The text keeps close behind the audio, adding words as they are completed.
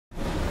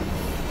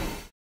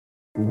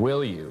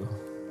Will you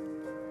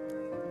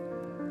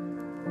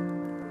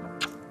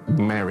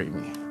marry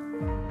me?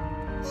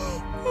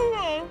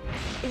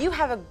 You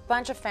have a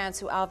bunch of fans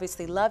who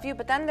obviously love you,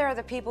 but then there are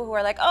the people who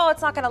are like, oh,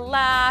 it's not gonna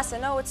last,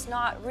 and oh, it's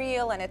not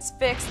real, and it's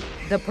fixed.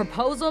 The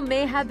proposal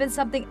may have been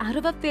something out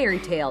of a fairy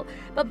tale,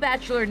 but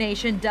Bachelor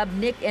Nation dubbed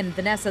Nick and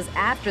Vanessa's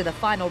after the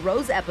final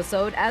rose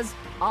episode as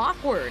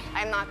awkward.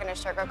 I'm not gonna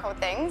sugarcoat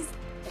things.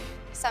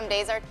 Some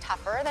days are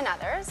tougher than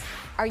others.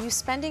 Are you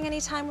spending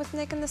any time with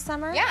Nick in the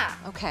summer? Yeah.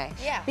 Okay.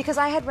 Yeah. Because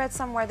I had read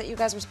somewhere that you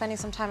guys were spending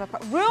some time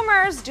apart.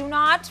 Rumors, do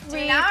not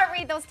read. Do not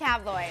read those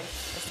tabloids.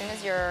 As soon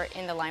as you're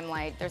in the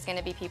limelight, there's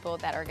gonna be people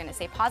that are gonna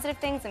say positive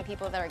things and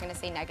people that are gonna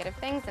say negative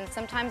things. And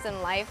sometimes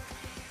in life,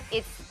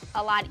 it's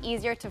a lot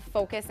easier to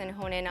focus and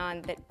hone in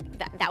on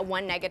that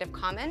one negative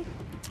comment.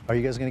 Are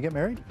you guys gonna get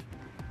married?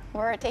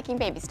 We're taking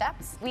baby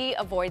steps. We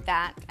avoid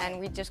that and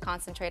we just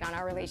concentrate on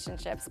our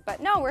relationships. But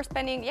no, we're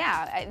spending,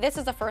 this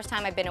is the first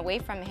time I've been away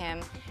from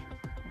him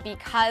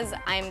because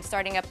I'm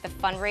starting up the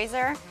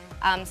fundraiser.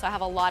 So I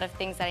have a lot of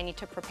things that I need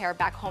to prepare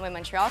back home in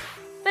Montreal.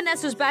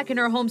 Vanessa's back in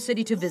her home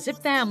city to visit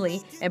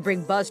family and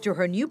bring buzz to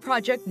her new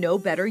project, No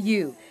Better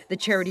You. The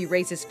charity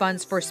raises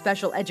funds for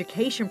special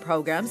education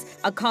programs,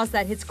 a cause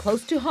that hits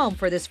close to home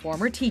for this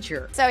former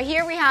teacher. So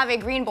here we have a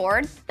green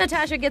board.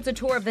 Natasha gets a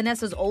tour of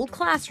Vanessa's old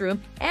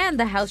classroom and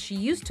the house she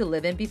used to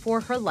live in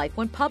before her life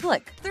went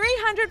public.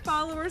 300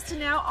 followers to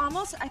now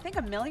almost, I think,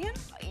 1 million?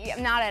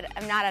 I'm not at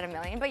 1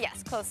 million, but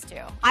yes, close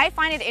to. I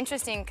find it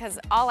interesting because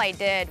all I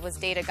did was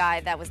date a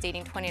guy that was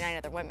dating 29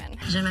 other women.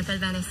 Je m'appelle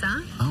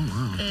Vanessa. Oh,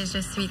 wow. Et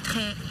je suis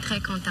très,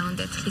 très contente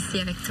d'être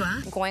ici avec toi.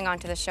 Going on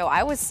to the show,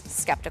 I was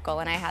skeptical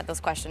and I had those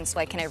questions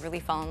like, can I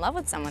really fall in love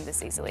with someone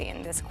this easily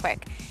and this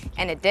quick?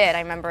 And it did. I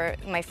remember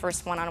my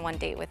first one-on-one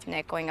date with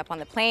Nick going up on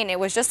the plane. It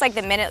was just like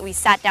the minute we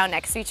sat down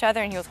next to each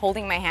other and he was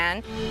holding my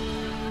hand.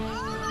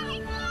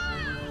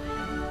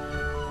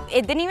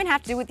 It didn't even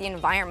have to do with the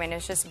environment.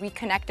 It's just we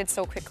connected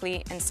so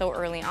quickly and so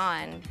early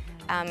on.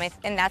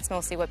 And that's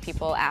mostly what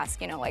people ask,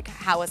 you know, like,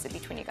 how is it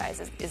between you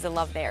guys? Is the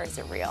love there? Is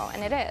it real?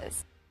 And it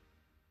is.